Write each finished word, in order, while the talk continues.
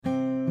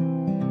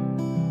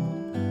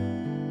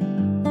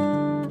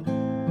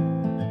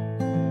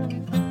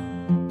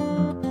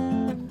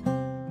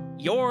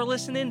You're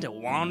listening to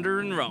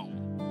Wander and Roam.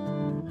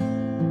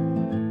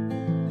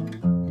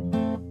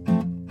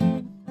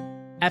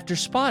 After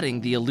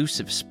spotting the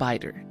elusive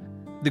spider,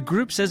 the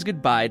group says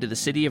goodbye to the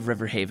city of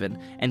Riverhaven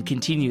and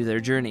continue their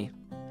journey.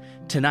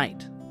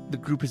 Tonight, the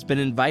group has been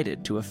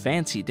invited to a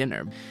fancy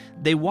dinner.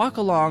 They walk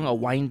along a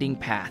winding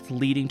path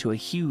leading to a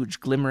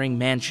huge glimmering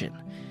mansion.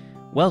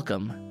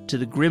 Welcome to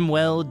the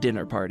Grimwell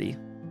dinner party.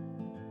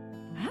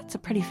 That's a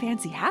pretty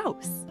fancy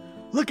house.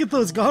 Look at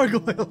those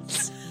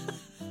gargoyles.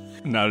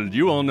 Now, did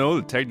you all know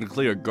that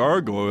technically a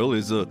gargoyle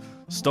is a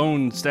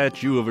stone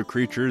statue of a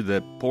creature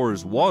that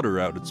pours water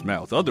out its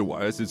mouth?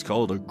 Otherwise, it's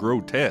called a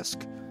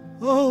grotesque.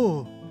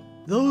 Oh,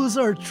 those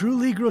are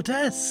truly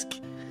grotesque.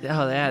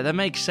 Oh, yeah, that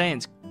makes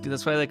sense.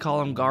 That's why they call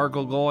them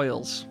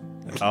gargoyles.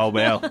 Oh,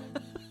 well.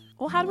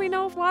 Well, how do we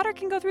know if water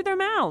can go through their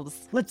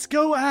mouths? Let's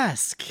go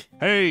ask.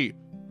 Hey,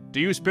 do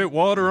you spit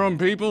water on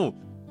people?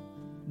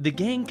 The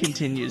gang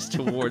continues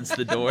towards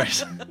the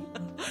doors.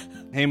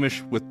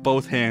 Hamish, with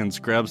both hands,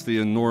 grabs the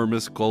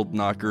enormous gold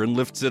knocker and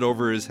lifts it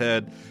over his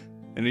head,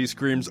 and he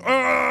screams,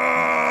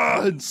 "Ah!"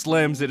 and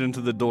slams it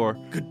into the door.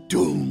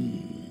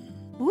 Kadoom!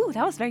 Ooh,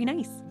 that was very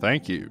nice.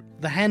 Thank you.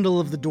 The handle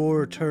of the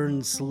door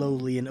turns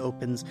slowly and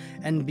opens,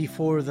 and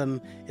before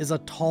them is a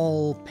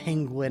tall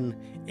penguin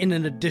in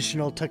an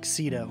additional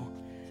tuxedo,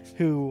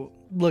 who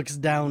looks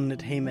down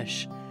at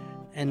Hamish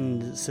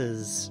and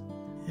says,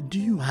 "Do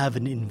you have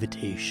an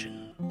invitation?"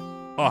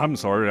 Oh, I'm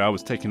sorry, I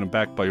was taken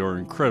aback by your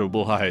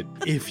incredible height.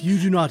 If you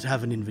do not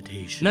have an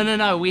invitation...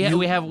 No, we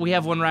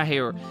have one right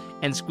here.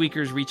 And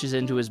Squeakers reaches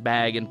into his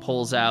bag and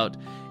pulls out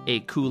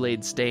a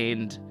Kool-Aid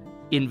stained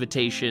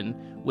invitation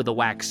with a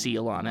wax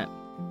seal on it.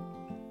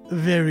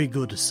 Very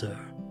good, sir.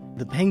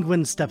 The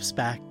penguin steps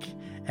back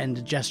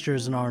and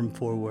gestures an arm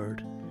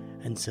forward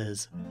and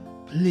says,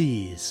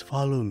 "Please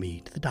follow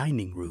me to the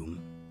dining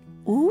room."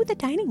 Ooh, the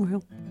dining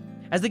room.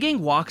 As the gang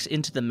walks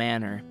into the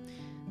manor,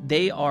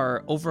 they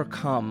are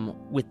overcome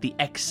with the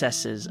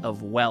excesses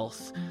of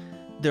wealth.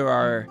 There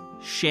are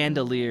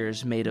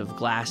chandeliers made of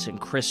glass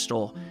and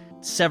crystal,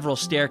 several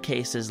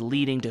staircases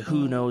leading to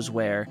who knows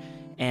where,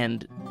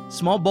 and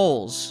small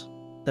bowls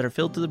that are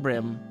filled to the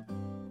brim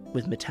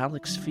with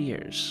metallic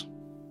spheres.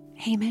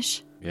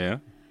 Hamish, Yeah?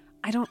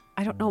 I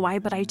don't know why,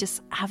 but I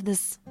just have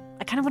this...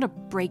 I kind of want to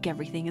break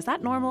everything. Is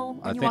that normal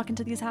when you walk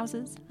into these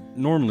houses?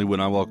 Normally when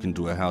I walk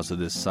into a house of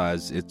this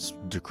size, it's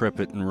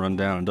decrepit and run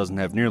down and doesn't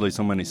have nearly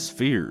so many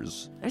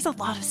spheres. There's a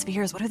lot of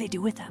spheres. What do they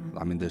do with them?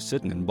 I mean, they're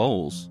sitting in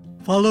bowls.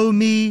 "Follow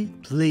me,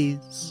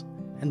 please."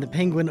 And the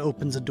penguin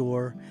opens a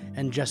door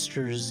and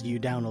gestures you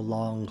down a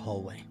long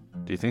hallway.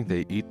 Do you think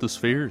they eat the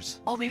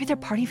spheres? Oh, maybe they're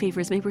party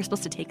favors. Maybe we're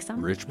supposed to take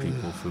some? Rich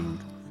people food.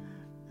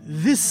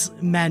 This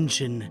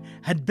mansion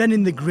had been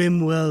in the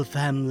Grimwell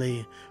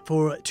family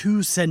for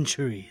 2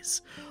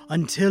 centuries,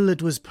 until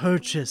it was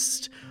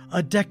purchased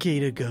a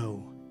decade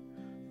ago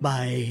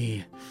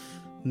by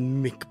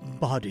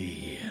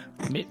McBody.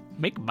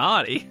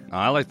 McBody?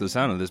 I like the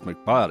sound of this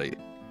McBody.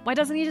 Why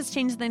doesn't he just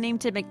change the name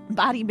to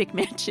McBody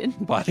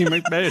McMansion? Body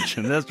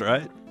McMansion, that's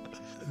right.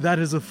 That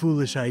is a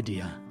foolish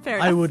idea.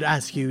 Fair I enough. would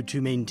ask you to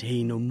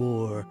maintain a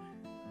more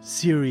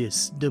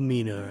serious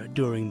demeanor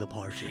during the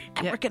party.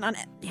 I'm working on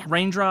it. Yeah.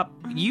 Raindrop,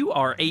 you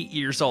are 8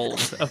 years old,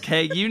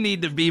 okay? You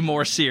need to be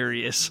more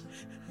serious.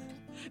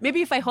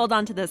 Maybe if I hold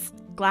on to this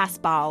glass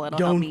ball, it'll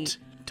help me. Don't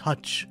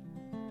touch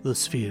the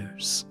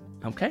spheres.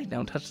 Okay,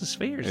 don't touch the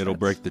spheres. It'll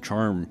break the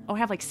charm. Oh, I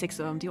have like 6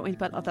 of them. Do you want me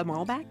to put them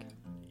all back?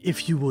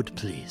 If you would,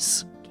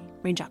 please.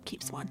 Raindrop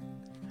keeps one.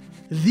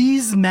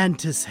 These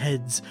mantis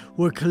heads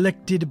were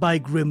collected by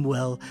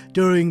Grimwell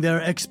during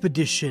their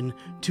expedition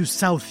to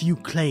South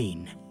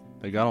Ukraine.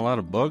 They got a lot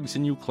of bugs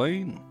in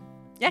Ukraine.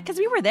 Yeah, because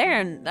we were there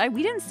and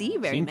we didn't see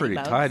very Seemed many pretty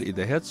bugs. tidy.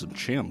 They had some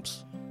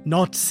chimps.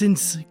 Not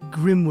since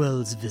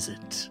Grimwell's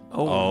visit.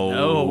 Oh,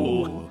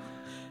 no.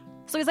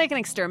 So he's like an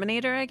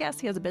exterminator, I guess.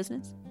 He has a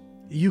business.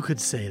 You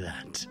could say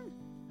that.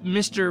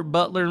 Mr.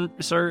 Butler,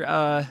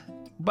 sir,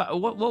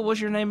 what was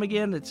your name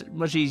again? It's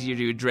much easier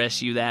to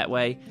address you that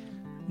way.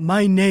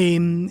 My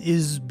name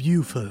is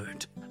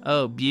Buford.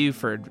 Oh,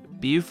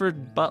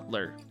 Buford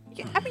Butler.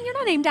 I mean, you're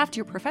not named after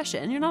your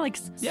profession. You're not like...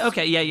 Yeah,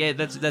 okay, yeah,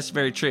 that's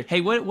very true. Hey,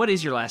 what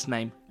is your last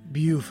name?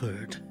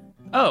 Buford.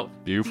 Oh,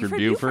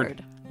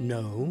 Buford.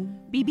 No.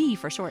 BB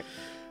for short.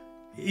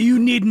 You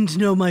needn't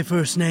know my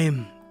first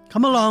name.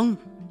 Come along.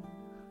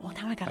 Well,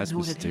 now I gotta That's know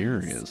what it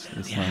mysterious. is.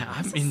 It's yeah,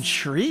 like, I'm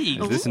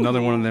intrigued. is this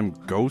another one of them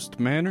ghost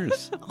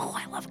manors? Oh,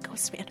 I love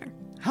Ghost Manor.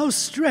 How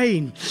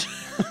strange.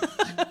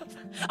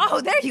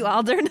 Oh, there you,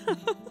 Aldern.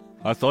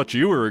 I thought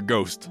you were a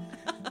ghost.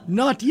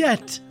 Not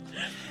yet.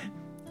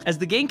 As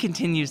the gang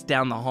continues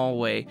down the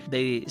hallway,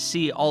 they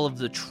see all of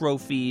the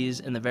trophies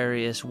and the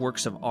various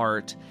works of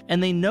art,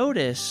 and they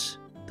notice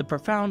the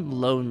profound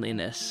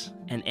loneliness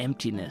and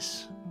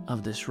emptiness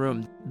of this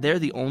room. They're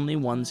the only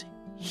ones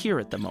here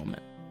at the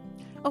moment.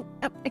 Oh,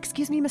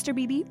 excuse me, Mr.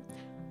 BB.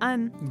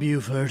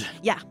 Buford.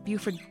 Yeah,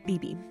 Buford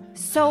BB.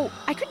 So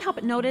I couldn't help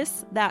but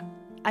notice that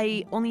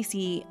I only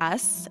see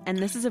us, and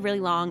this is a really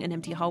long and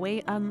empty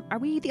hallway. Are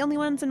we the only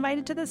ones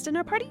invited to this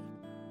dinner party?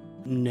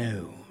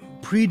 No,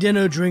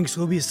 Pre-dinner drinks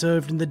will be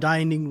served in the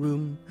dining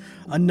room.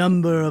 A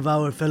number of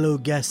our fellow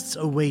guests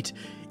await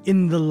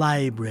in the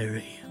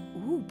library.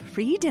 Ooh,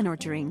 pre-dinner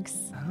drinks.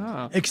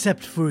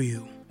 Except for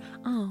you.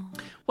 Oh.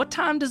 What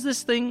time does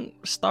this thing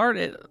start?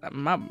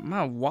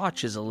 My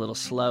watch is a little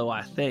slow,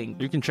 I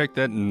think. You can check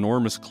that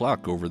enormous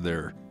clock over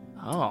there.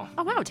 Oh.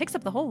 Oh, wow, it takes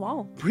up the whole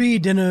wall.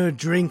 Pre-dinner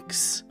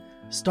drinks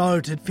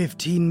started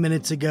 15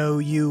 minutes ago.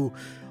 You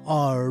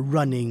are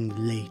running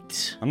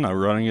late. I'm not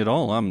running at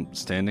all. I'm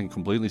standing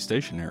completely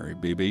stationary,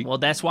 BB. Well,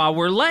 that's why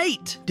we're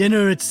late.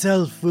 Dinner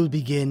itself will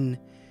begin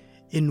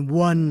in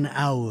 1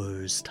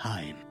 hour's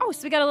time. Oh,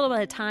 so we got a little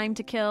bit of time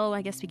to kill.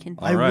 I guess we can...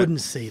 I right. wouldn't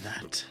say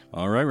that.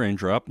 All right,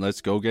 Raindrop, let's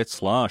go get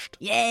sloshed.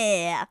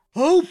 Yeah!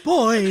 Oh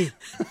boy!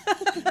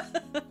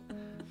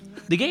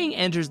 The gang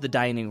enters the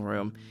dining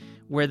room,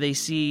 where they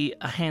see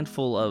a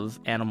handful of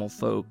animal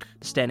folk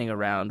standing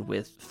around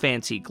with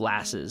fancy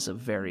glasses of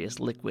various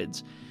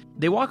liquids.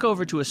 They walk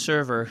over to a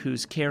server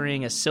who's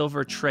carrying a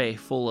silver tray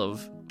full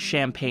of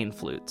champagne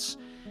flutes,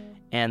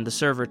 and the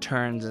server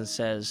turns and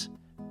says,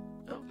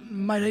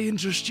 "Might I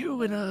interest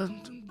you in a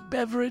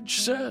beverage,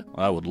 sir?"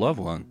 I would love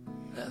one.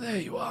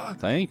 There you are.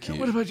 Thank you.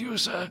 What about you,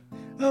 sir?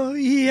 Oh,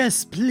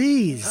 yes,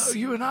 please. Oh,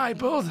 you and I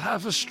both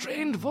have a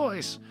strained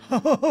voice.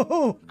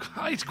 Oh,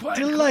 Quite.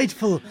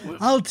 delightful.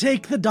 I'll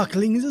take the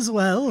ducklings as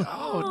well.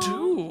 Oh,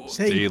 two.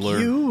 Thank Stealer.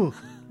 you.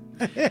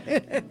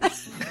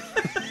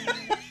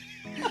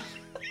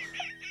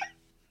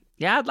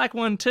 Yeah, I'd like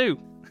one too.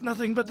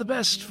 Nothing but the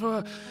best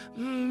for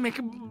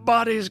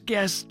McBody's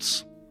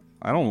guests.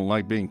 I don't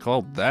like being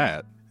called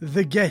that.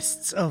 The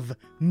guests of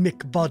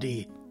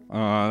McBody.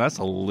 That's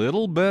a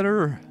little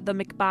better. The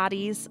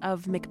McBodies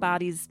of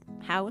McBody's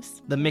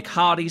house. The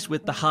McHotties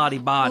with the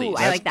hottie bodies. Ooh,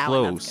 I like that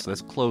close. one. That's a good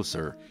That's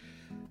closer.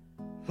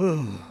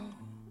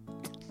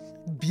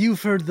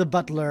 Buford the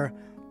butler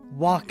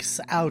walks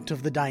out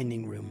of the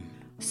dining room.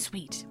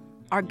 Sweet.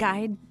 Our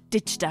guide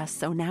ditched us,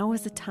 so now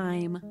is the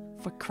time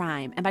for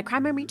crime. And by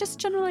crime, I mean just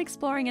generally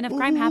exploring, and if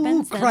crime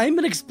happens, then... Crime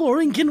and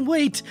exploring can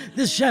wait.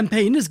 This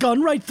champagne has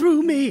gone right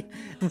through me.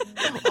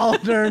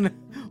 Aldern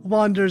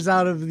wanders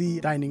out of the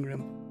dining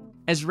room.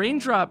 As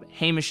Raindrop,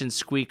 Hamish, and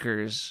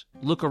Squeakers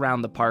look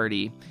around the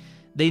party,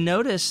 they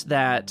notice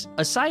that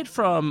aside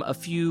from a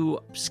few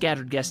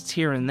scattered guests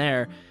here and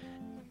there,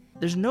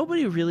 there's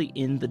nobody really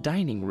in the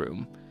dining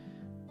room.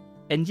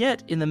 And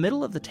yet, in the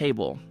middle of the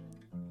table,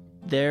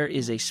 there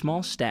is a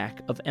small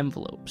stack of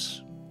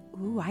envelopes.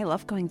 Ooh, I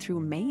love going through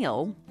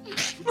mail.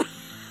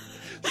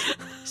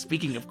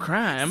 Speaking of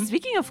crime,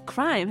 Speaking of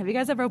crime, have you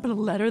guys ever opened a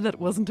letter that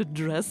wasn't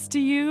addressed to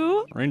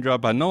you?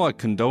 Raindrop, I know I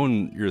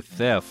condone your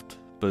theft,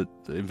 but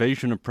the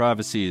invasion of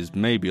privacy is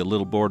maybe a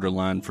little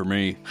borderline for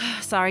me.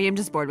 Sorry, I'm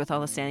just bored with all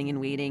the standing and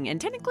waiting. And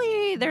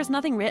technically, there's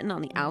nothing written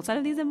on the outside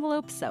of these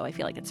envelopes, so I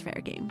feel like it's fair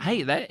game.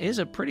 hey, that is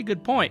a pretty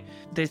good point.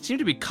 They seem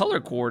to be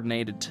color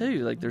coordinated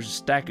too. Like there's a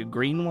stack of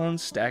green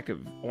ones, stack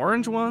of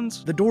orange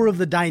ones. The door of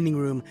the dining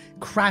room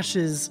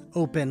crashes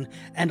open,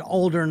 and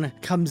Aldern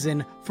comes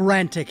in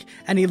frantic,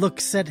 and he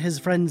looks at his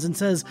friends and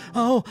says,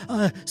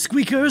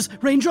 Squeakers,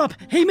 Raindrop,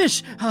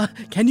 Hamish,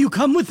 can you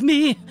come with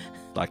me?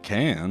 I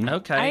can.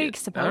 Okay. I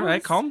suppose. All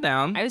right, calm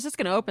down. I was just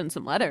going to open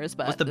some letters,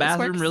 but Was the this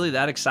bathroom works. really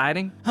that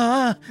exciting?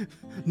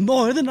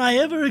 More than I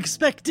ever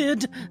expected.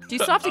 Do you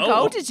still have to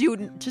go? Did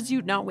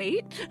you not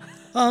wait?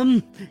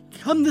 Come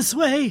this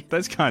way.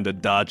 That's kind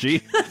of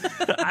dodgy.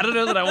 I don't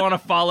know that I want to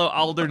follow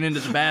Aldern into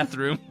the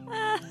bathroom.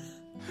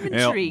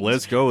 Yeah, Intrigued.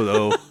 let's go,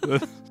 though.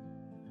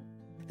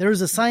 There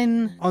is a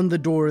sign on the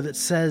door that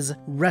says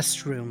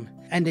restroom,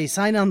 and a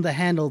sign on the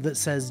handle that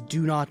says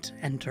do not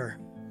enter.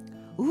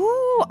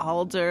 Ooh,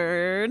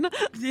 Aldern.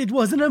 It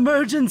was an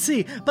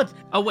emergency, but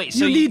Oh wait,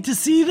 so you need to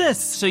see this.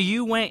 So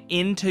you went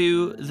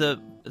into the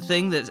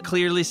thing that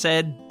clearly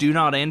said "Do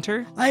not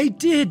enter"? I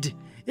did.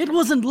 It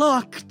wasn't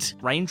locked.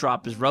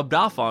 Raindrop is rubbed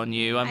off on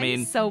you. I mean,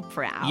 I'm so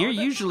proud. you're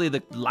usually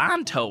the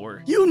line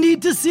tower. You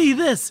need to see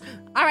this.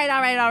 All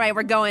right.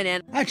 We're going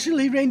in.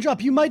 Actually,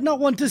 Raindrop, you might not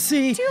want to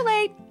see. Too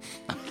late.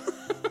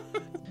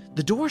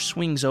 The door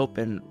swings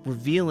open,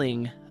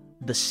 revealing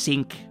the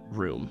sink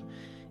room.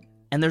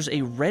 And there's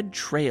a red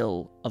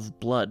trail of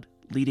blood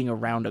leading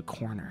around a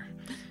corner.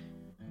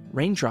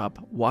 Raindrop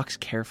walks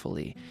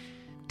carefully,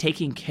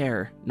 taking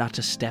care not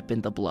to step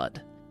in the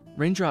blood.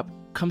 Raindrop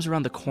comes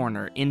around the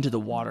corner into the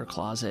water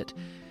closet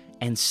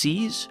and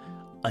sees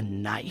a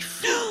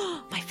knife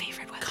My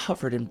favorite weapon.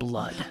 covered in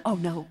blood. Oh,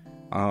 no.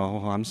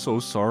 Oh, I'm so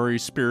sorry,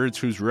 spirits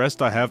whose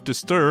rest I have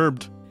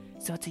disturbed.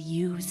 So it's a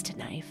used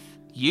knife.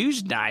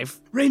 Used knife?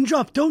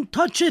 Raindrop, don't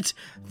touch it.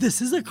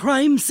 This is a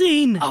crime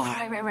scene. Oh,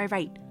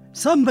 right.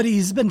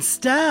 Somebody's been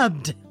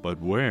stabbed. But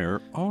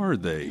where are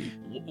they?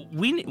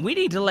 We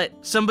need to let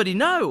somebody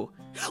know.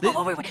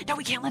 Oh, wait. No,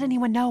 we can't let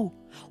anyone know.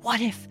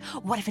 What if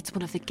it's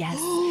one of the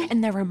guests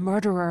and they're a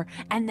murderer,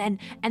 and then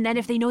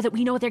if they know that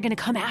we know, they're gonna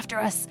come after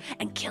us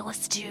and kill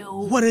us too.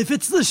 What if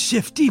it's the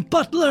shifty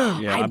butler?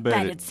 Yeah, I I bet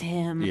bet it's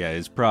him. Yeah,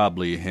 it's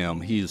probably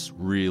him. He's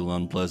real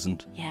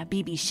unpleasant. Yeah,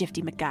 BB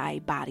Shifty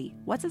McGuy body.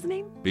 What's his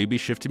name? BB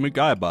Shifty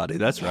McGuy body,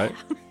 that's right.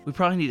 We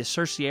probably need to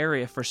search the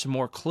area for some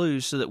more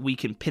clues so that we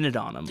can pin it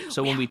on him.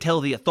 So when we tell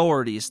the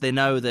authorities, they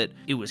know that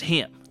it was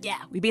him. Yeah,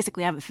 we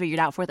basically have it figured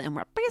out for them.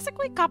 We're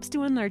basically cops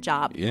doing their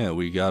job. Yeah,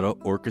 we gotta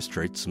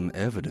orchestrate some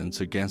evidence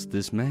against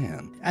this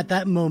man. At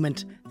that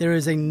moment, there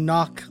is a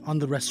knock on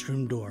the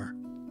restroom door.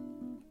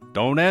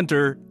 Don't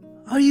enter.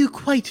 Are you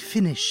quite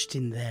finished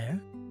in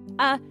there?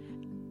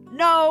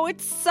 No,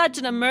 it's such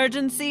an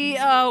emergency.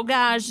 Oh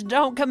gosh,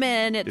 don't come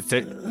in. It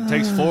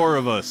takes 4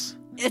 of us.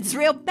 It's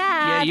real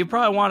bad. Yeah, you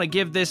probably want to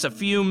give this a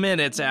few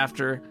minutes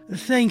after.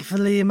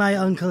 Thankfully, my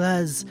uncle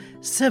has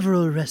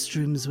several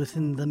restrooms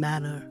within the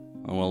manor.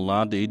 Oh, well,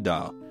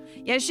 la-dee-da.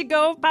 You should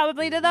go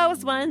probably to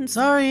those ones.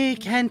 Sorry,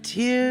 can't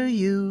hear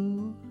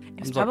you.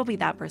 It was probably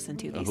that person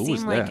too. They Who seem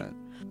was like that?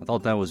 I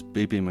thought that was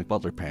BB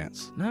McButler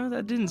Pants. No,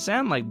 that didn't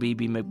sound like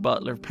BB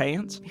McButler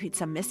Pants. maybe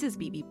it's a Mrs.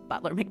 BB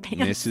Butler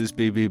McPants. Mrs.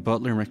 BB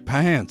Butler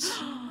McPants.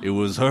 It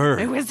was her.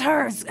 It was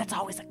hers. It's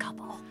always a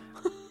couple.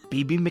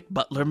 BB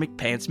McButler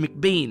McPants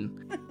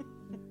McBean.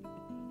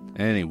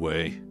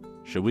 Anyway,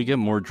 should we get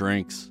more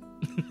drinks?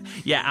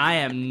 Yeah, I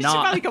am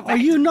not. Are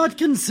you not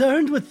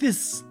concerned with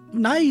this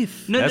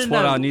knife? No, That's no,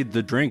 what no. I need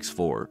the drinks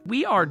for.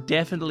 We are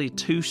definitely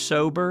too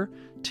sober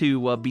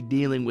to be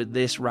dealing with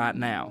this right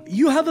now.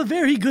 You have a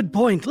very good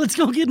point. Let's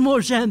go get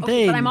more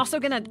champagne. But I'm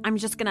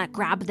just gonna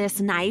grab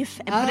this knife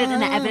and put it in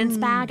an Evans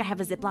bag. I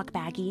have a Ziploc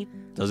baggie.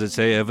 Does it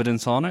say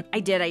evidence on it? I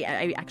did.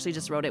 I actually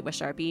just wrote it with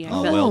Sharpie.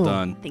 Oh, well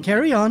done. Thank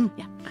Carry you. on.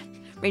 Yeah.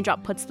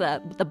 Raindrop puts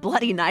the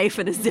bloody knife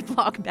in a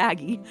Ziploc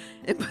baggie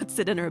and puts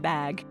it in her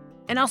bag.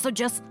 And also,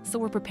 just so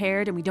we're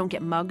prepared and we don't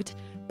get mugged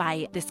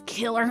by this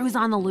killer who's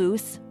on the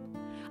loose,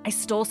 I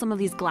stole some of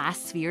these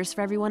glass spheres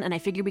for everyone, and I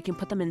figured we can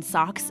put them in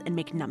socks and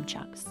make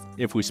nunchucks.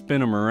 If we spin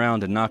them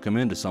around and knock them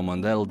into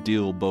someone, that'll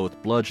deal both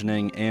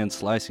bludgeoning and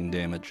slicing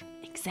damage.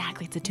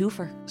 Exactly, it's a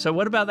twofer. So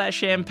what about that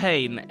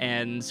champagne?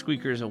 And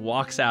Squeakers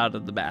walks out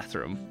of the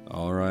bathroom.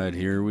 All right,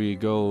 here we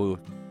go.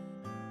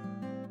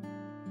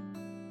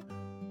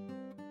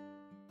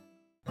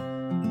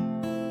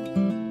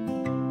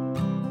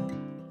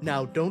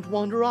 Now don't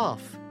wander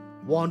off.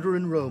 Wander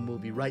and Roam will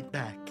be right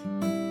back.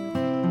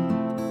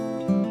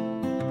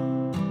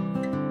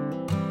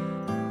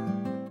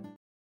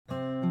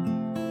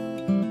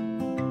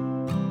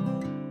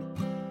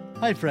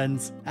 Hi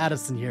friends,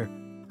 Addison here.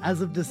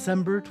 As of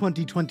December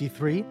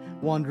 2023,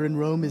 Wander and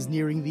Roam is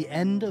nearing the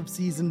end of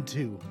Season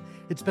 2.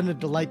 It's been a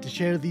delight to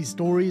share these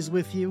stories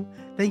with you.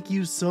 Thank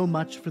you so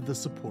much for the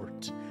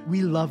support.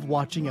 We love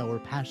watching our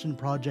passion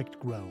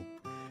project grow.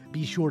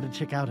 Be sure to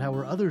check out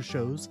our other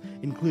shows,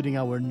 including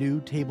our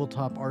new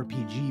tabletop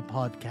RPG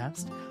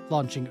podcast,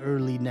 launching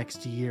early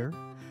next year.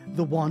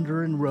 The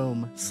Wander and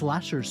Roam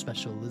Slasher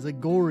Special is a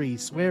gory,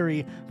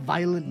 sweary,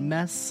 violent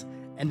mess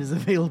and is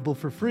available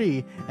for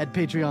free at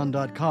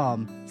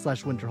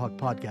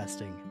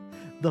patreon.com/winterhawkpodcasting.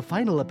 The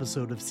final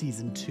episode of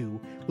Season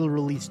 2 will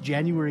release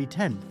January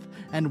 10th,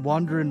 and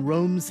Wander and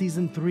Roam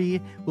Season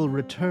 3 will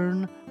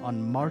return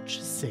on March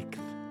 6th.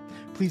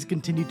 Please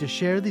continue to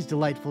share these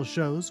delightful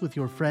shows with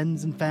your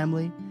friends and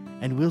family,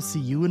 and we'll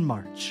see you in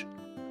March.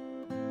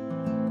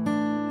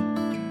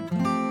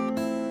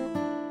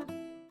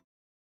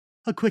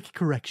 A quick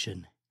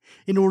correction.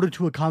 In order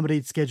to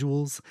accommodate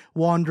schedules,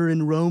 Wander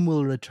and Roam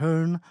will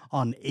return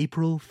on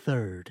April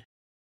 3rd.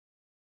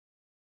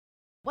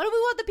 What do we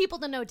want the people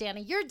to know,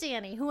 Danny? You're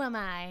Danny. Who am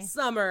I?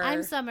 Summer.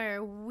 I'm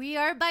Summer. We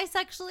are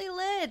bisexually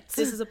lit.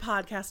 This is a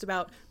podcast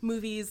about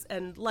movies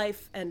and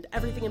life and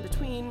everything in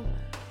between.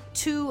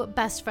 Two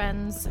best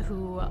friends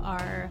who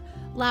are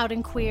loud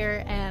and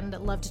queer and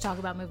love to talk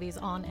about movies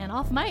on and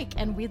off mic,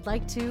 and we'd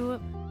like to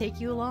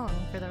take you along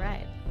for the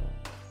ride.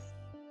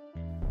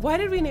 Why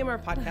did we name our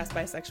podcast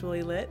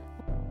Bisexually Lit?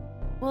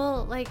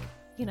 Well, A,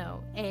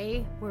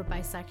 we're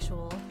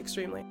bisexual.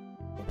 Extremely.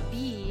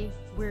 B,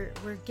 we're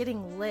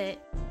getting lit.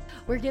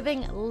 We're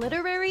giving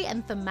literary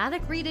and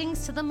thematic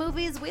readings to the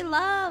movies we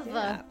love.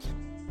 Yeah.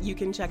 You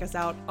can check us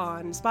out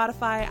on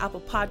Spotify,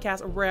 Apple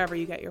Podcasts, or wherever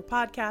you get your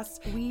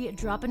podcasts. We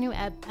drop a new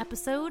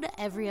episode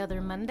every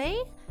other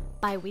Monday,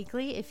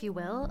 bi-weekly, if you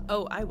will.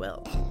 Oh, I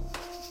will.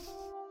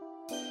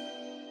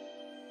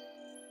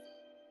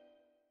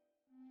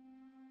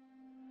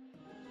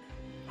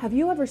 Have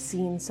you ever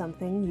seen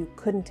something you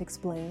couldn't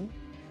explain?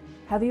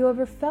 Have you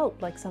ever felt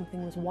like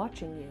something was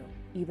watching you,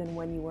 even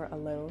when you were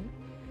alone?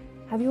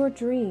 Have your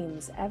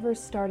dreams ever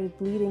started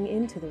bleeding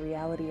into the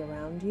reality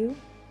around you?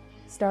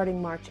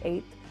 Starting March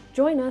 8th,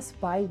 join us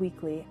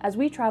bi-weekly as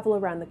we travel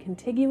around the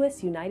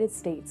contiguous United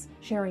States,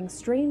 sharing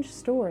strange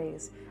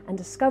stories and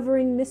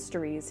discovering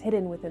mysteries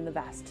hidden within the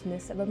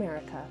vastness of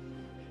America.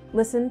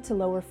 Listen to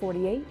Lower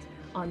 48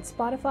 on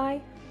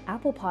Spotify,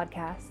 Apple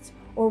Podcasts,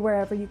 or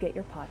wherever you get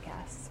your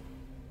podcasts.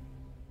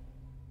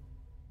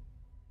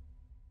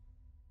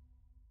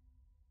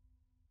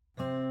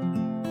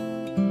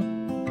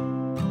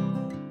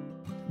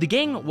 The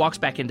gang walks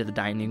back into the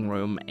dining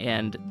room,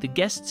 and the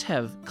guests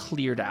have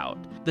cleared out.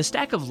 The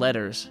stack of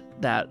letters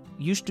that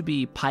used to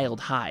be piled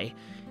high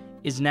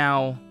is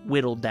now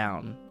whittled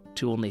down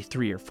to only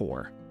 3 or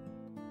 4.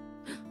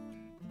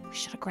 We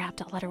should have grabbed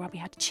a letter while we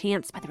had the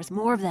chance, but there was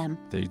more of them.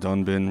 They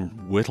done been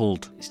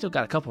whittled. You still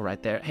got a couple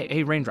right there.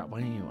 Hey, Raindrop, why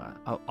don't you?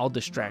 I'll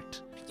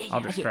distract. I'll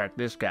distract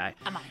this guy.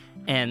 I'm on.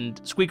 And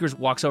Squeakers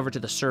walks over to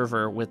the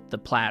server with the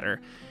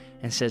platter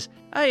and says,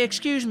 "Hey,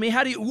 excuse me,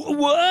 how do you?"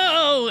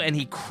 Whoa! And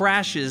he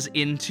crashes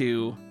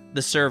into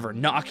the server,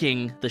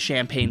 knocking the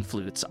champagne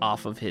flutes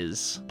off of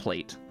his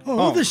plate.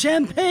 Oh, the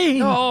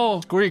champagne!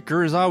 Oh,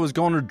 Squeakers, I was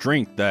going to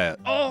drink that.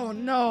 oh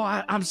no!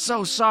 I'm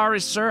so sorry,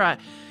 sir.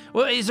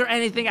 Well, is there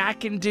anything I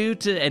can do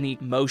to? And he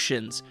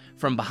motions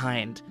from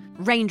behind.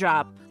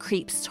 Raindrop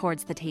creeps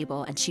towards the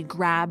table and she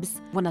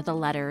grabs one of the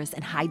letters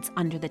and hides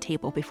under the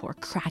table before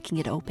cracking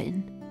it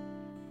open.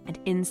 And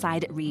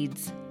inside it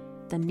reads,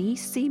 "The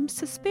niece seems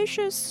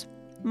suspicious.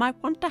 Might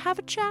want to have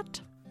a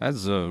chat."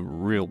 That's a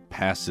real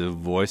passive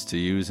voice to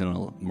use in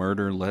a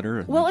murder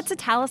letter. Well, it's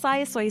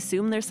italicized, so I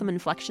assume there's some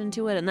inflection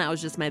to it, and that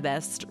was just my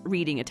best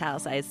reading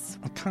italicized.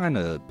 kind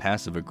of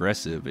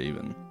passive-aggressive,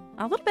 even.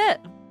 A little bit.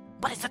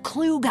 But it's a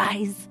clue,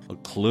 guys. A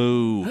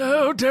clue.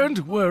 Oh,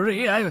 don't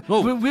worry.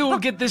 We will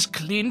get this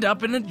cleaned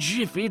up in a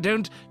jiffy.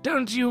 Don't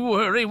you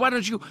worry. Why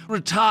don't you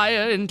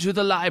retire into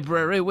the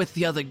library with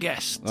the other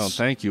guests? Oh,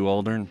 thank you,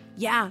 Aldern.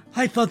 Yeah.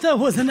 I thought that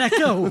was an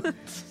echo.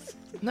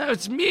 No,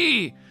 it's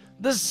me,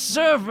 the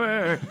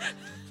server.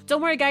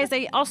 Don't worry, guys.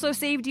 I also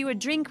saved you a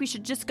drink. We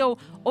should just go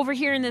over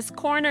here in this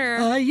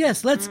corner.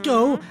 Yes, let's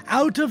go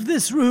out of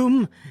this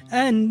room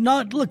and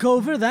not look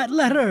over that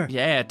letter.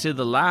 Yeah, to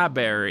the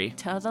library.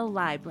 To the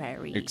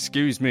library.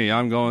 Excuse me,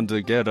 I'm going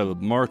to get a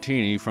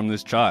martini from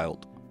this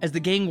child. As the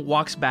gang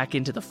walks back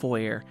into the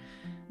foyer,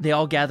 they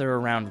all gather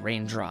around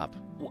Raindrop.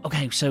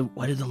 Okay, so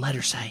what did the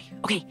letter say?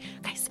 Okay,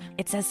 guys.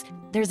 It says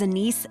there's a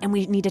niece, and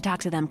we need to talk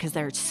to them because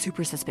they're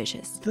super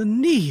suspicious. The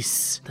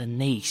niece. The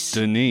niece.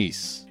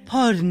 Denise.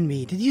 Pardon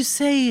me, did you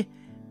say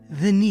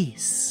the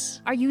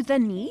niece? Are you the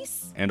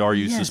niece? And are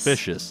you Yes.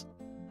 suspicious?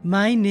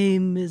 My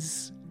name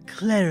is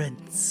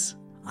Clarence.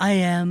 I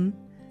am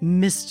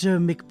Mr.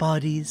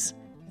 McBody's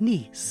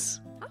niece.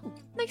 Oh,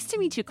 nice to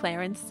meet you,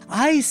 Clarence.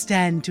 I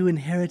stand to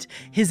inherit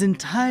his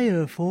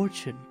entire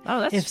fortune Oh,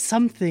 that's if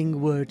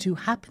something were to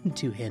happen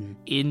to him.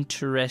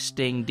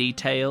 interesting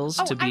details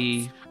to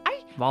be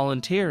I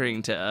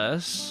volunteering to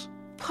us.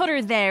 put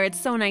her there. It's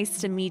so nice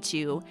to meet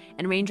you.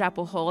 And Raindrop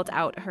will hold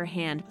out her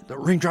hand. The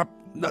Raindrop,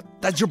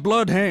 that's your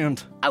blood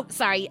hand. Oh,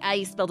 sorry.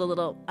 I spilled a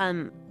little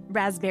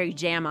raspberry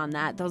jam on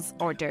that. Those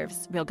hors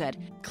d'oeuvres. Real good.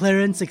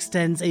 Clarence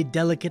extends a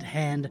delicate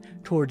hand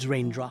towards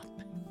Raindrop.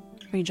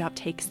 Raindrop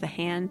takes the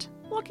hand,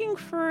 looking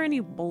for any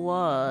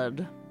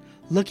blood.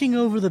 Looking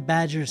over the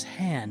badger's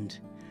hand,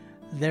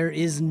 there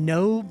is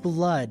no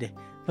blood,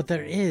 but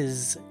there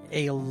is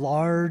a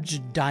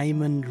large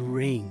diamond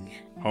ring.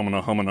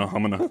 Humana, humana,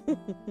 humana.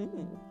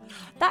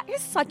 That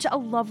is such a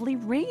lovely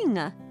ring.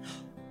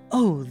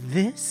 Oh,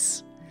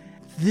 this?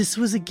 This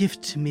was a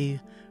gift to me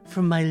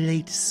from my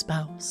late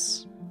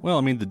spouse. Well,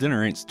 I mean, the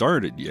dinner ain't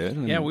started yet.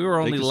 Yeah, we were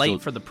only late still,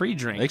 for the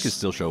pre-drinks. They could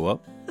still show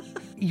up.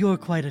 You're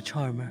quite a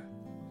charmer.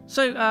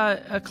 So,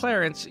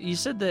 Clarence, you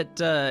said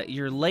that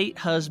your late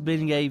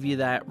husband gave you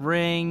that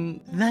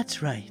ring.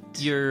 That's right.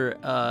 Your,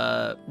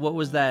 what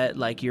was that?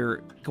 Like,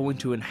 you're going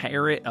to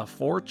inherit a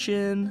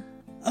fortune?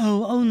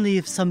 Oh, only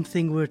if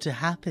something were to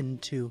happen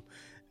to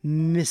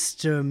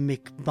Mr.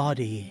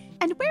 McBody.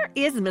 And where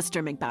is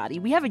Mr.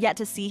 McBody? We have yet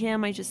to see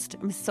him.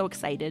 I'm so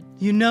excited.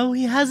 You know,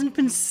 he hasn't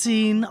been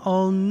seen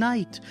all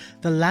night.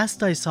 The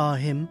last I saw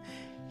him,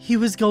 he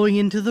was going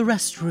into the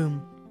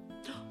restroom.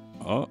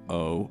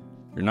 Uh-oh.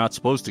 You're not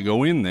supposed to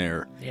go in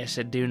there. It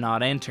said, "Do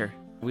not enter."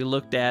 We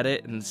looked at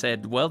it and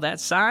said, well, that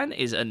sign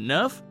is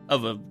enough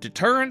of a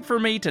deterrent for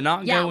me to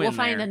not Yeah, go we'll in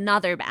find there.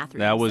 another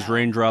bathroom. That was so.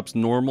 Raindrop's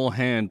normal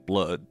hand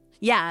blood.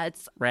 Yeah,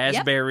 it's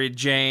Raspberry Yep. I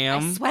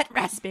jam. sweat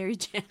raspberry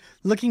jam.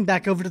 Looking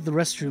back over to the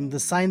restroom, the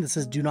sign that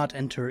says "Do not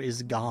enter"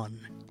 is gone.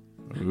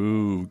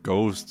 Ooh,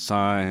 ghost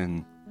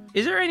sign.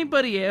 Is there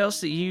anybody else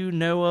that you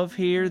know of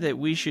here that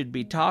we should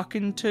be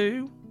talking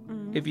to?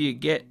 If you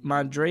get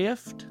my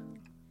drift?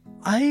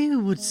 I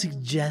would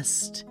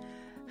suggest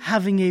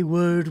having a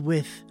word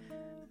with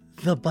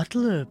the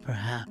butler,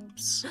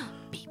 perhaps.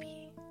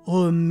 Baby.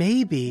 Or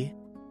maybe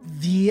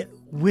the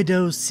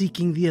widow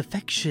seeking the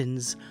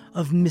affections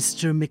of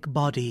Mr.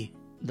 McBody.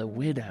 The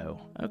widow.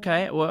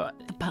 Okay, well,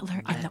 The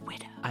butler and the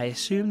widow. I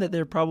assume that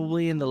they're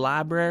probably in the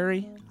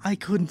library. I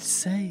couldn't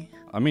say.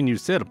 I mean, you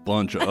said a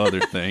bunch of other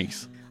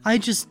things. I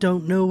just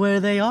don't know where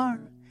they are.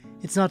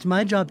 It's not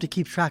my job to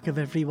keep track of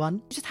everyone.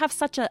 You just have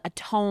such a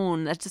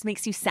tone that just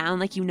makes you sound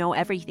like you know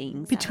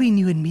everything. So- Between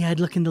you and me, I'd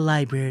look in the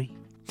library.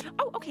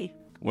 Oh, okay.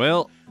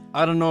 Well,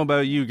 I don't know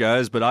about you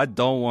guys, but I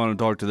don't want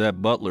to talk to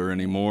that butler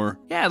anymore.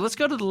 Yeah, let's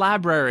go to the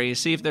library and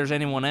see if there's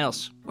anyone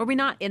else. Were we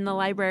not in the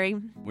library?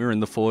 We're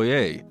in the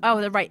foyer.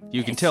 Oh, right.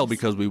 You can It's tell just-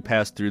 because we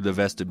passed through the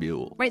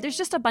vestibule. Right, there's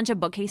just a bunch of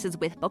bookcases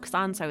with books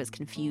on, so I was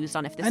confused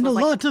on if this And a was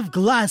like... lot of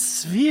glass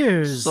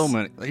spheres. So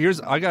many.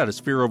 I got a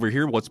sphere over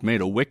here. What's made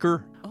of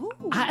wicker?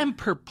 I am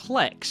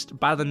perplexed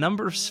by the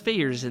number of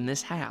spheres in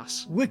this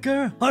house.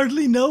 Wicker,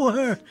 hardly know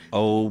her.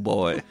 Oh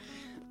boy.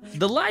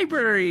 The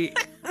library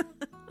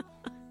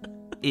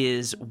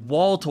is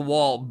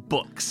wall-to-wall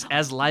books,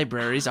 as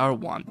libraries are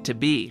wont to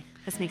be.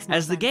 This makes no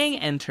As the sense. gang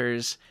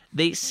enters,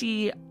 they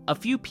see a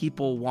few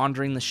people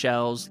wandering the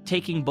shelves,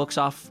 taking books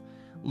off,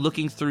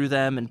 looking through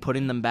them and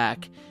putting them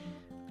back.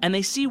 And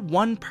they see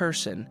one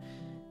person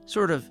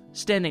sort of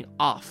standing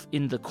off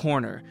in the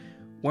corner,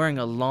 wearing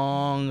a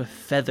long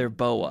feather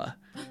boa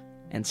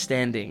and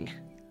standing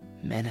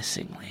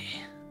menacingly.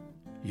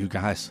 You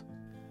guys.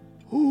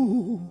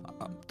 Ooh.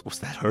 Was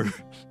that her?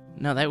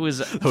 No, that was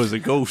That was a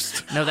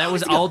ghost. no, that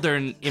was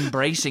Aldern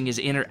embracing his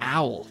inner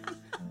owl.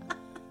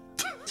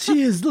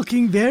 She is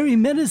looking very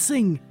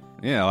menacing.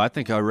 Yeah, I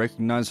think I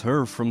recognize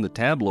her from the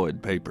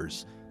tabloid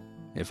papers.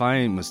 If I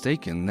ain't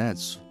mistaken,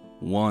 that's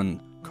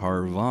one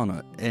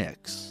Carvana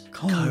X.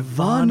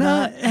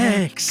 Carvana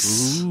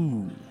X.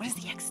 Ooh. What does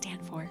the X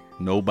stand for?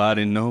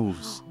 Nobody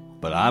knows,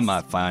 but I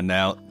might find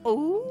out.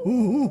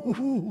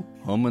 Ooh.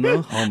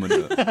 Humana,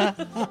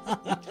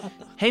 humana.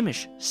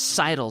 Hamish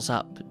sidles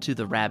up to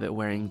the rabbit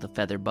wearing the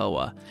feather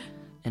boa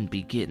and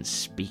begins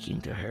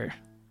speaking to her.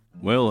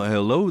 Well,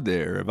 hello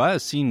there. Have I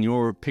seen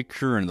your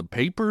picture in the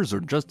papers or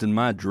just in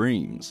my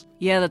dreams?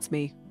 Yeah, that's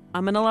me.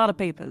 I'm in a lot of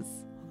papers.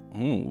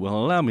 Oh, well,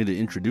 allow me to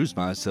introduce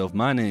myself.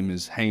 My name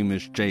is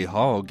Hamish J.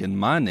 Hogg, and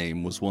my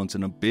name was once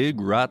in a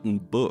big rotten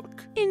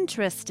book.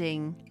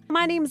 Interesting.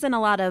 My name's in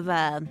a lot of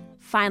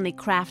finely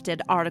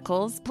crafted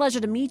articles. Pleasure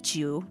to meet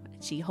you.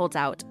 She holds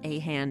out a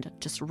hand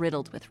just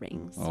riddled with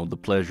rings. Oh, the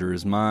pleasure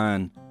is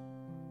mine.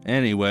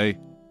 Anyway,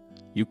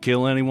 you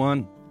kill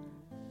anyone?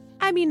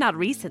 I mean, not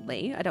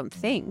recently, I don't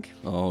think.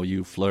 Oh,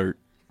 you flirt.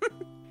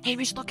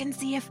 Hamish, look and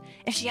see if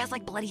she has,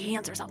 like, bloody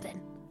hands or something.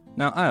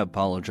 Now, I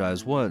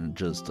apologize. What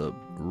just a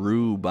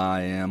rube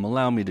I am.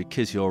 Allow me to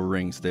kiss your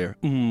rings there.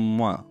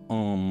 Mwah,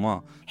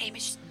 mwah.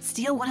 Hamish,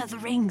 steal one of the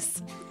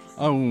rings.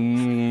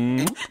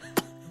 Oh.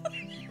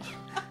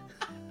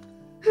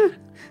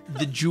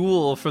 The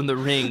jewel from the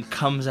ring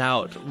comes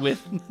out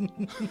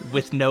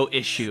with no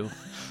issue.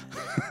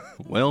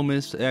 Well,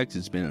 Miss X,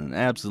 it's been an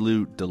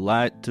absolute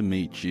delight to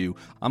meet you.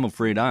 I'm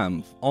afraid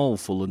I'm all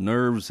full of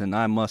nerves and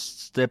I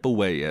must step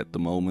away at the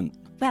moment.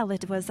 Well,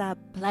 it was a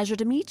pleasure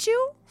to meet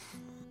you.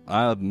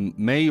 I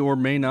may or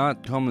may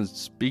not come and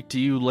speak to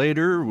you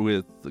later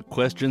with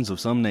questions of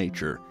some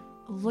nature.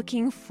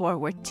 Looking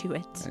forward to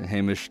it. And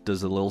Hamish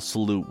does a little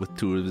salute with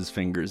two of his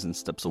fingers and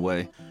steps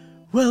away.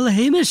 Well,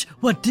 Hamish,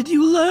 what did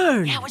you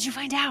learn? Yeah, what'd you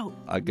find out?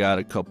 I got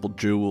a couple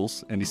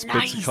jewels, and he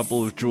spits a Nice.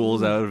 couple of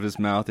jewels out of his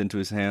mouth into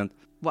his hand.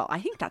 Well,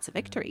 I think that's a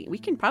victory. We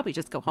can probably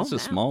just go home That's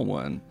a now. small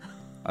one.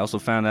 I also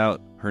found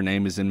out her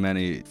name is in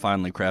many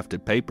finely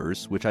crafted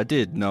papers, which I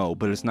did know,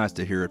 but it's nice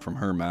to hear it from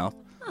her mouth.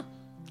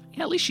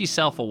 Yeah, at least she's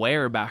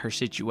self-aware about her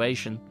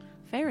situation.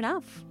 Fair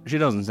enough. She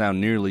doesn't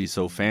sound nearly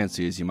so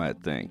fancy as you might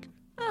think.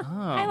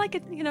 I like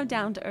it,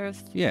 down to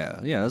earth. Yeah,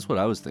 that's what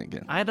I was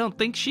thinking. I don't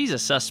think she's a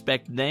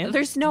suspect, Dan.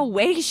 There's no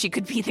way she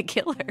could be the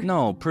killer.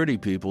 No, pretty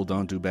people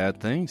don't do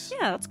bad things.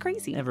 Yeah, that's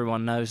crazy.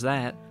 Everyone knows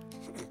that.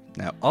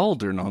 Now,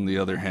 Aldern, on the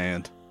other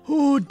hand,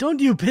 Oh, don't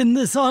you pin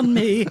this on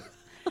me.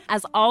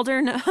 As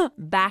Aldern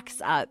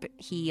backs up,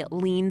 he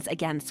leans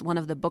against one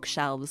of the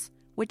bookshelves,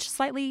 which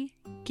slightly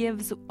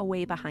gives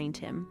away behind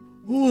him.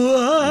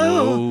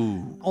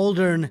 Whoa!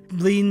 Aldern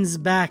leans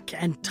back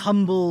and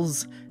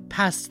tumbles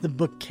past the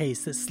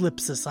bookcase that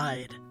slips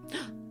aside.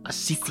 A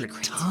secret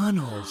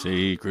tunnel.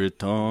 secret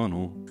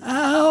tunnel.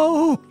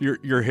 Ow!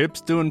 Your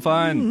hip's doing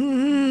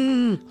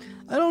fine.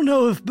 I don't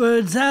know if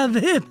birds have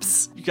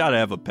hips. You gotta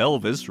have a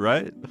pelvis,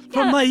 right?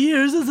 From my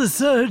years as a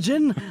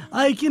surgeon,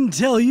 I can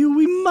tell you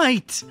we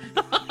might.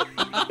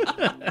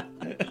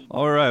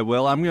 All right,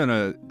 well, I'm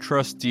gonna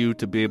trust you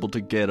to be able to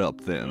get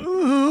up then.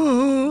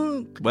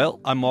 Well,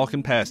 I'm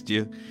walking past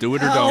you. Do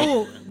it or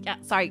don't. Yeah,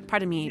 sorry,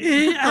 pardon me.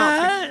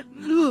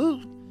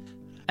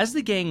 As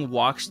the gang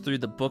walks through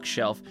the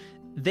bookshelf,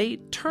 they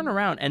turn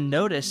around and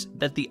notice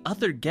that the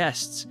other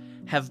guests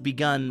have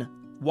begun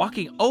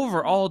walking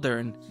over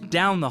Aldern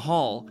down the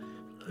hall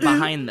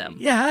behind them.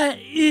 Yeah.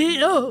 You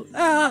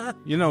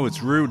know,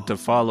 it's rude to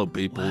follow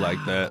people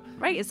like that.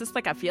 Right, is this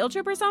like a field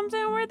trip or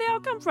something? Where'd they all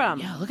come from?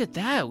 Yeah, look at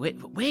that.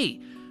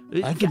 Wait.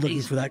 I've been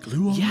looking for that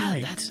glue all Yeah,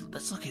 night.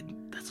 that's looking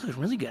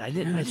really good. I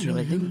didn't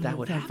really think that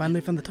would I happen.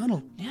 finally found the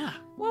tunnel. Yeah.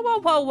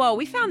 Whoa.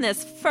 We found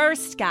this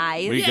first,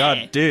 guys. We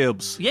got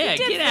dibs. Yeah,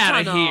 did get the out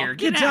of tunnel. here.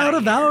 Get out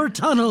of our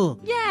tunnel.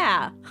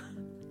 Yeah.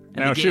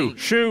 Now the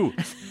shoo.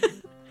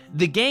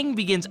 The gang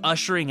begins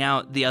ushering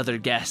out the other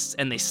guests,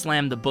 and they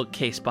slam the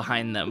bookcase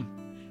behind them.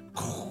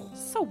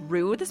 So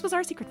rude. This was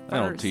our secret first. I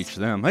don't teach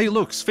them. Hey,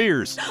 look,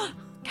 spheres.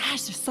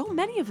 Gosh, there's so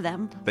many of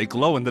them. They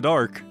glow in the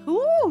dark.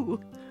 Ooh.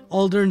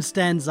 Aldern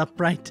stands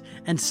upright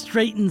and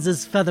straightens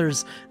his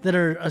feathers that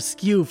are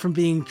askew from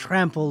being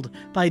trampled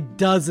by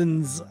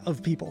dozens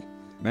of people.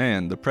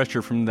 Man, the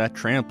pressure from that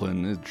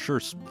trampling, it sure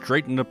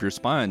straightened up your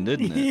spine,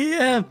 didn't it?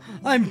 Yeah,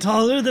 I'm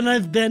taller than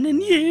I've been in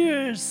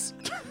years.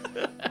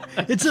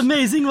 It's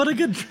amazing what a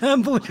good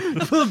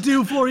trampoline will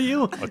do for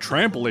you. A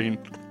trampoline.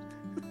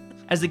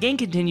 As the gang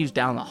continues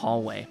down the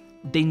hallway,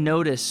 they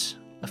notice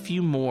a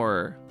few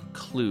more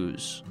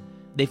clues.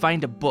 They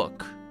find a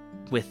book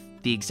with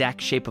the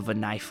exact shape of a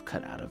knife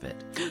cut out of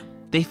it.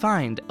 They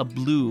find a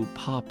blue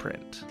paw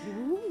print.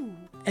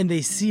 And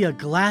they see a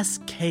glass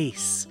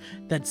case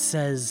that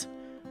says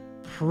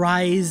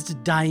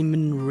prized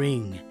diamond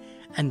ring,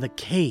 and the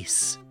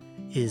case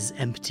is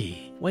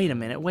empty. Wait a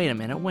minute.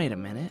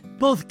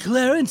 Both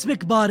Clarence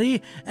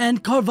McBody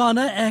and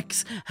Carvana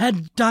X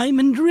had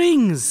diamond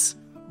rings.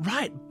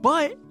 Right,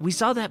 but we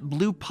saw that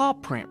blue paw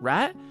print,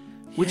 right?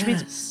 Which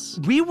means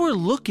we were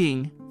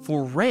looking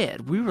for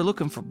red. We were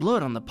looking for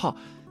blood on the paw.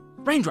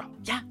 Raindrop.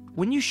 Yeah.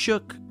 When you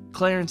shook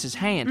Clarence's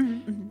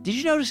hand, did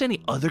you notice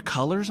any other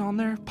colors on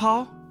their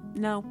paw?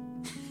 No.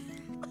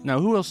 Now,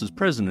 who else is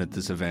present at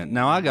this event?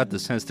 Now, I got the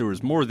sense there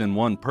was more than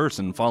one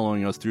person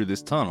following us through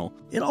this tunnel.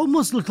 It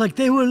almost looked like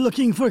they were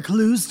looking for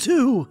clues,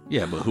 too.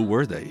 Yeah, but who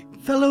were they?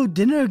 Fellow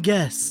dinner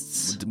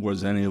guests.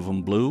 Was any of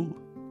them blue?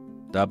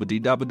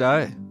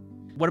 Dabba-dee-dabba-die.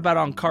 What about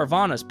on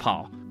Carvana's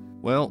paw?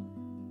 Well,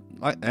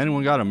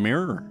 anyone got a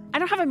mirror? I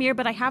don't have a mirror,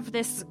 but I have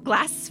this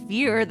glass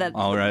sphere that...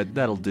 All right,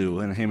 that'll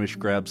do. And Hamish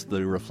grabs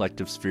the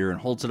reflective sphere and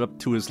holds it up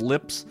to his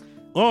lips.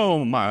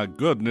 Oh, my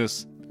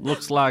goodness.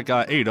 Looks like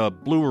I ate a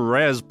blue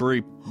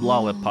raspberry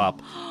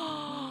lollipop.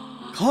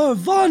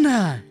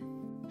 Carvana!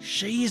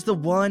 She's the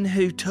one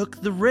who took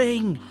the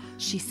ring.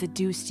 She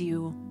seduced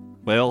you.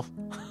 Well,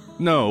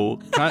 no.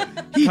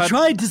 He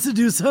tried to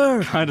seduce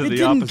her. Kind of it the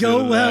didn't opposite go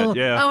of well. that,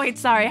 yeah. Oh, wait,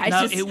 sorry.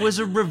 No, it was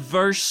a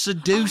reverse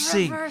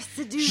seducing. She Reverse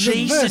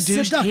seduced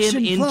him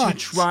seduction into plot.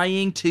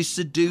 trying to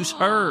seduce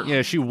her.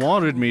 Yeah, she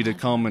wanted me to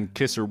come and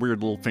kiss her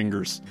weird little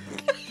fingers.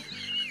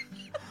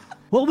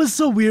 What was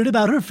so weird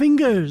about her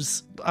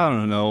fingers? I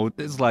don't know.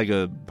 It's like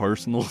a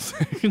personal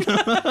thing.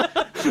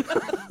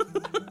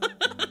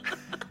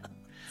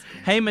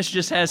 Hamish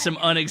just has some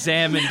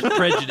unexamined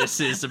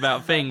prejudices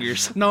about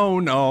fingers.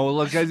 No.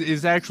 Look,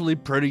 it's actually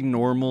pretty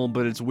normal,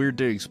 but it's weird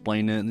to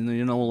explain it. And,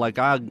 you know, like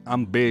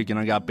I'm big and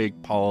I got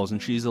big paws,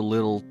 and she's a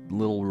little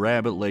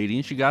rabbit lady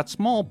and she got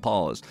small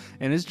paws,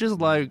 and it's just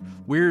like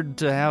weird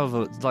to have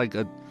like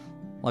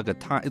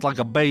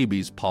a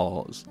baby's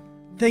paws.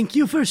 Thank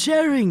you for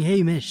sharing,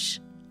 Hamish.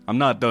 I'm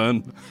not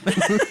done.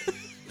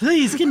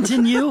 Please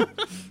continue.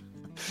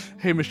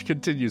 Hamish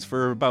continues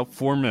for about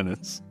 4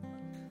 minutes.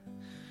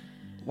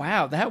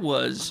 Wow, that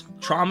was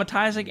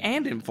traumatizing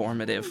and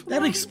informative.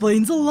 That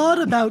explains a lot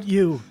about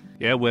you.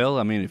 Yeah, well,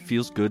 I mean, it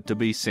feels good to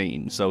be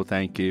seen, so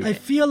thank you. I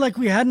feel like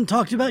we hadn't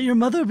talked about your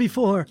mother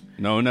before.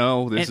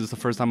 No, this is the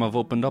first time I've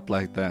opened up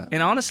like that.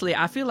 And honestly,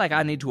 I feel like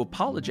I need to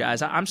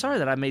apologize. I'm sorry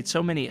that I made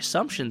so many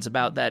assumptions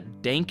about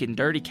that dank and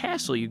dirty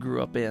castle you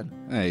grew up in.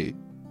 Hey,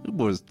 it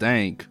was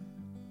dank.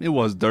 It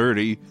was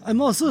dirty.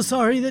 I'm also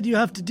sorry that you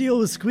have to deal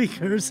with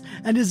Squeakers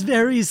and his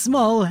very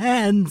small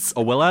hands.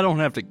 Oh, well, I don't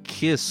have to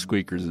kiss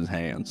Squeakers'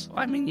 hands. Well,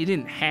 I mean, you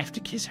didn't have to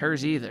kiss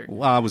hers either.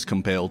 Well, I was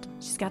compelled.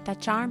 She's got that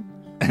charm.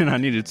 And I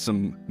needed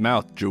some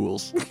mouth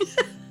jewels.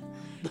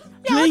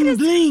 Bling,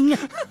 bling.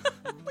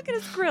 Look at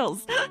his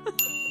grills.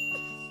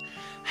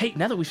 Hey,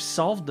 now that we've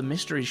solved the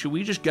mystery, should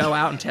we just go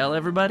out and tell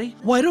everybody?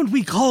 Why don't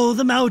we call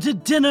them out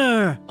at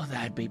dinner? Oh,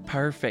 that'd be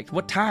perfect.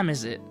 What time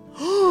is it?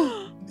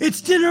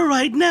 It's dinner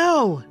right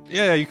now.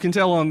 Yeah, you can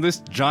tell on this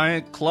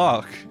giant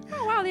clock.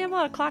 Oh, wow, they have a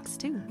lot of clocks,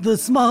 too. The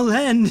small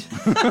hand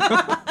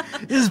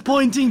is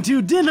pointing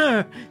to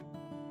dinner.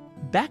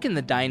 Back in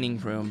the dining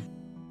room,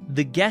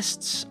 the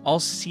guests, all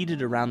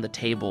seated around the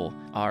table,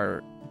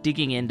 are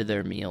digging into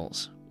their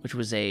meals, which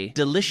was a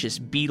delicious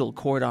beetle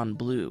cordon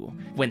bleu,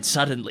 when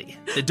suddenly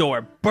the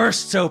door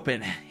bursts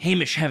open,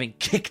 Hamish having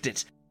kicked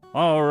it.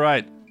 All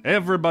right,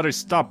 everybody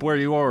stop where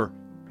you are.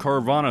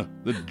 Carvana,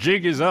 the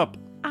jig is up.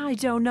 I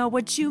don't know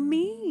what you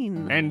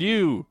mean. And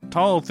you,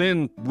 tall,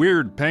 thin,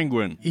 weird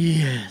penguin.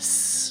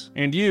 Yes.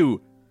 And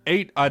you,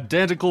 8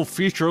 identical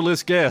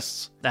featureless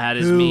guests. That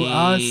is Who, me.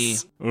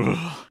 us?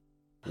 Ugh.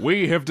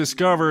 We have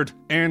discovered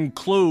an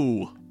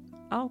clue.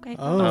 Oh, okay.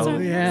 Oh,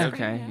 Sorry. yeah.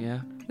 Okay,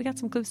 yeah. We got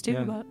some clues,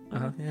 too, but...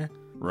 Yeah.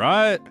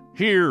 Right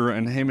here.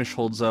 And Hamish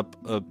holds up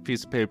a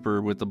piece of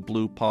paper with a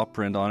blue paw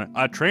print on it.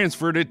 I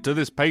transferred it to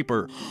this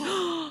paper.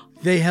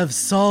 They have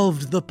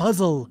solved the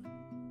puzzle.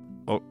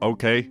 Oh,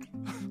 okay.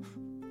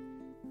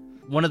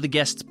 One of the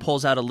guests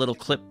pulls out a little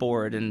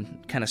clipboard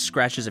and kind of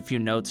scratches a few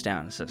notes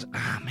down and says,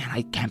 man,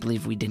 I can't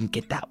believe we didn't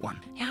get that one.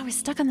 Yeah, I was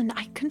stuck on the...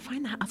 I couldn't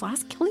find that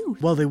last clue.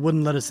 Well, they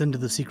wouldn't let us into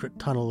the secret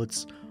tunnel.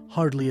 It's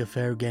hardly a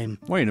fair game.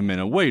 Wait a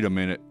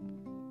minute.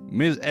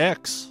 Ms.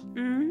 X,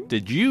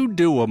 did you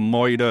do a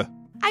moida?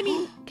 I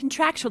mean,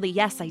 contractually,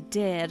 yes, I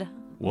did.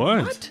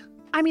 What?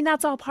 I mean,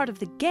 that's all part of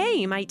the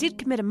game. I did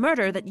commit a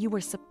murder that you were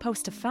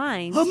supposed to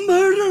find. A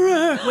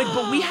murderer! Wait,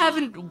 but we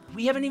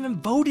haven't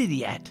even voted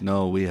yet.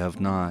 No, we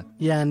have not.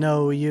 Yeah,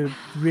 no, you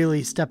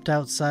really stepped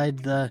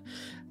outside the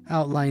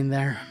outline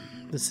there.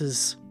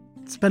 It's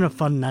been a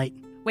fun night.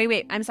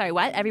 Wait, I'm sorry,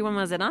 what? Everyone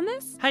was in on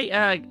this?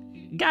 Hey,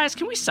 guys,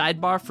 can we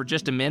sidebar for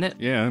just a minute?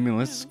 Yeah, I mean,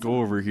 let's go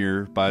over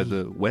here by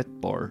the wet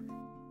bar.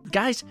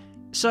 Guys,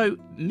 So,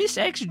 Miss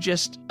X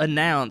just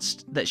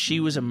announced that she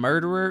was a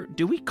murderer.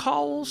 Do we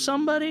call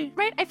somebody?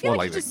 Right? I feel Well,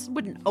 like like you just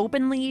wouldn't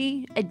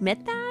openly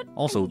admit that.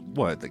 Also,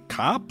 what, the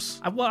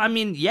cops? Well, I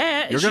mean,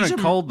 yeah. You're going to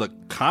call the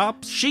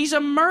cops? She's a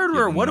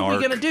murderer. You What are we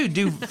narc. going to do?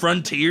 Do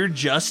frontier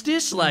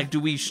justice? Like, do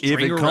we string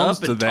it her comes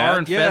up to and that, tar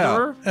and yeah.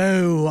 feather her?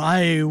 Oh,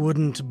 I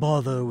wouldn't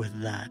bother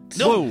with that.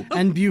 Whoa.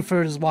 And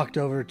Buford has walked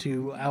over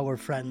to our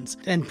friends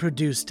and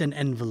produced an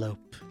envelope.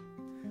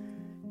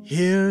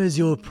 Here is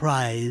your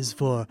prize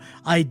for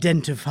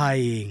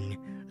identifying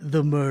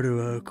the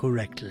murderer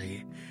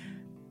correctly.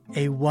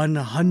 A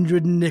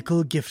 100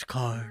 nickel gift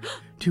card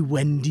to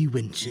Wendy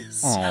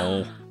Winches.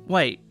 Oh.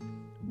 Wait,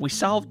 we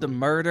solved the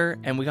murder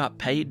and we got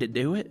paid to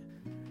do it?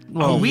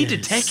 Well, Are we yes.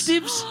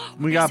 detectives?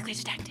 we got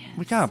Detective.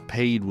 we got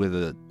paid with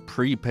a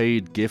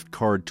prepaid gift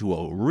card to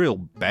a real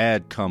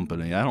bad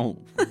company. I don't.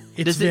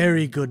 It's Does it-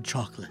 very good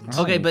chocolate.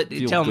 Okay, but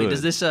feel tell me,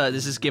 good. does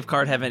this gift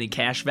card have any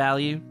cash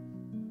value?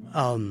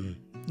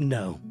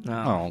 No.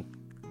 Oh,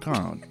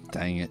 God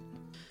dang it!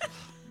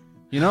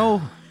 You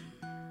know,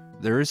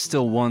 there is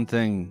still one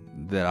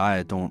thing that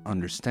I don't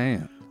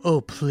understand.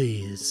 Oh,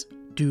 please,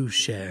 do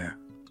share.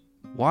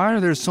 Why are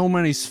there so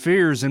many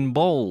spheres in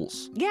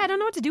bowls? Yeah, I don't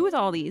know what to do with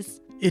all these.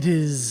 It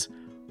is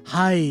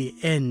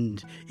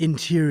high-end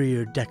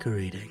interior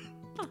decorating.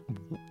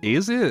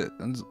 Is it?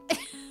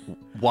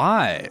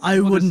 Why? I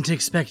What is- wouldn't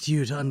expect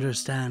you to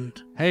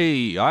understand.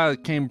 Hey, I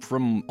came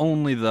from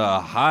only the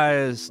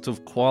highest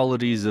of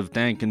qualities of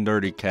dank and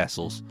dirty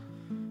castles.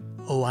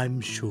 Oh, I'm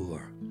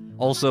sure.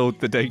 Also,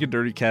 the dank and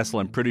dirty castle,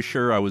 I'm pretty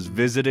sure I was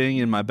visiting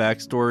in my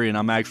backstory, and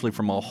I'm actually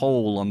from a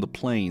hole on the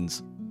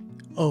plains.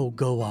 Oh,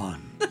 go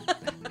on.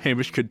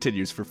 Hamish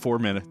continues for 4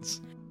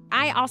 minutes.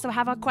 I also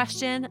have a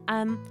question.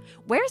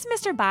 Where's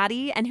Mr.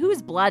 Body and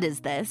whose blood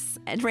is this?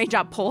 And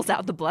Raindrop pulls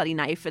out the bloody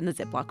knife in the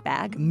Ziploc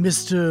bag.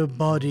 Mr.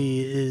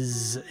 Body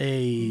is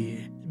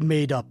a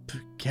made-up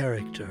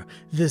character.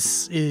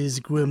 This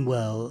is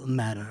Grimwell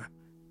Manor.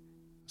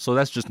 So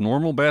that's just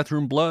normal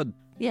bathroom blood?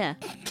 Yeah.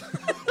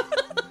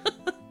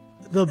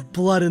 The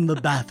blood in the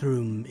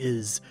bathroom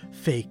is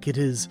fake. It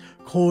is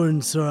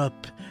corn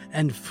syrup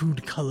and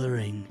food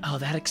coloring. Oh,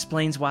 that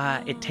explains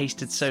why it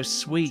tasted so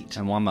sweet.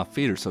 And why my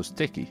feet are so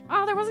sticky.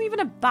 Oh, there wasn't even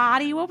a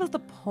body. What was the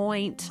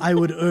point? I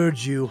would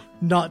urge you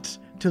not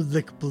to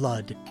lick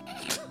blood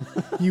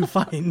you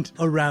find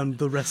around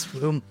the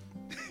restroom.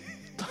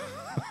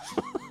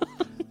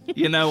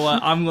 You know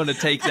what? I'm going to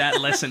take that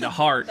lesson to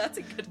heart. That's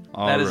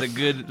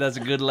a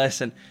good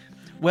lesson.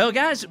 Well,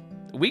 guys,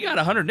 we got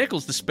 100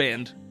 nickels to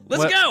spend.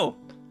 Let's go.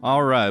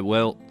 All right,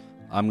 well,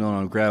 I'm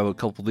going to grab a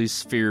couple of these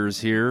spheres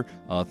here.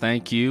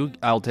 Thank you.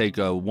 I'll take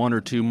 1 or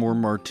 2 more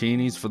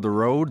martinis for the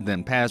road,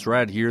 then pass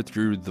right here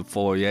through the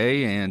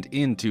foyer and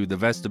into the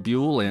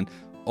vestibule and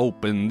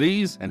open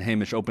these. And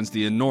Hamish opens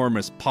the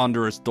enormous,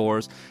 ponderous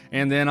doors.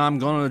 And then I'm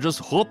going to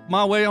just whoop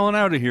my way on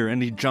out of here.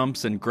 And he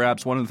jumps and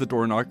grabs one of the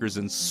door knockers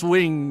and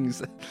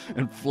swings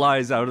and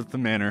flies out of the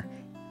manor.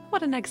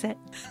 What an exit.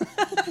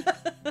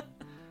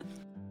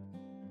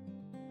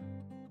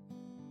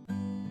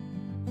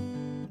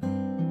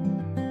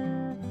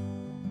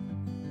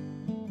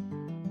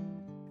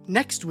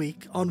 Next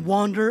week on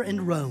Wander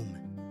and Roam.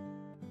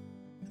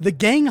 The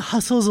gang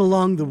hustles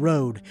along the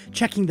road,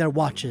 checking their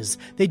watches.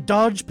 They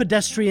dodge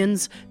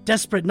pedestrians,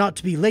 desperate not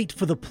to be late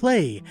for the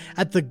play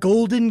at the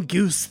Golden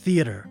Goose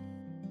Theater.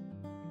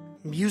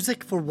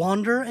 Music for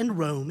Wander and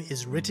Roam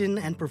is written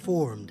and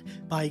performed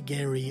by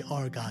Gary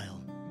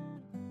Argyle.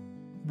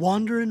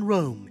 Wander and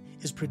Roam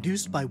is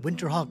produced by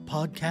Winterhawk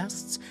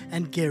Podcasts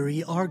and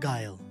Gary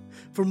Argyle.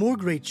 For more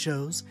great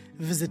shows,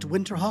 visit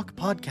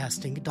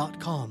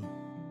winterhawkpodcasting.com.